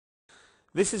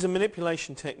This is a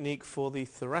manipulation technique for the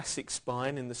thoracic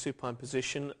spine in the supine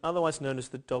position, otherwise known as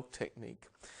the dog technique.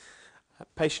 The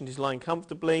patient is lying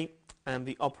comfortably and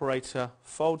the operator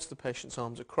folds the patient's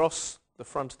arms across the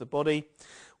front of the body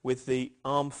with the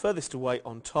arm furthest away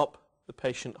on top. The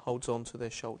patient holds on to their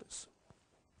shoulders.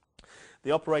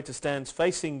 The operator stands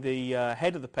facing the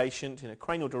head of the patient in a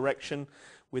cranial direction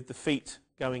with the feet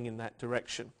going in that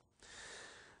direction.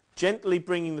 Gently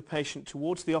bringing the patient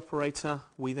towards the operator,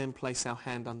 we then place our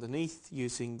hand underneath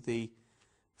using the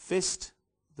fist,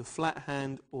 the flat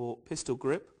hand or pistol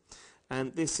grip,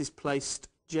 and this is placed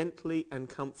gently and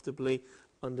comfortably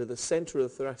under the center of the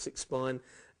thoracic spine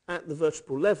at the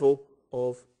vertebral level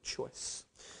of choice.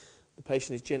 The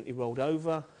patient is gently rolled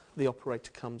over, the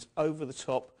operator comes over the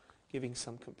top, giving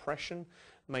some compression,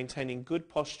 maintaining good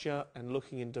posture and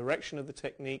looking in direction of the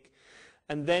technique.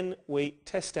 And then we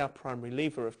test our primary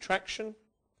lever of traction.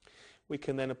 We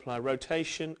can then apply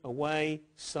rotation, away,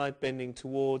 side bending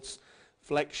towards,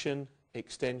 flexion,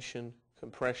 extension,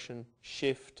 compression,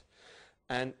 shift.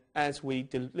 And as we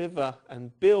deliver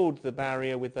and build the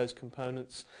barrier with those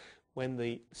components, when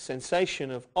the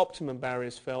sensation of optimum barrier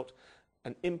is felt,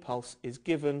 an impulse is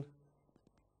given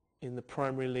in the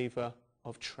primary lever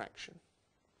of traction.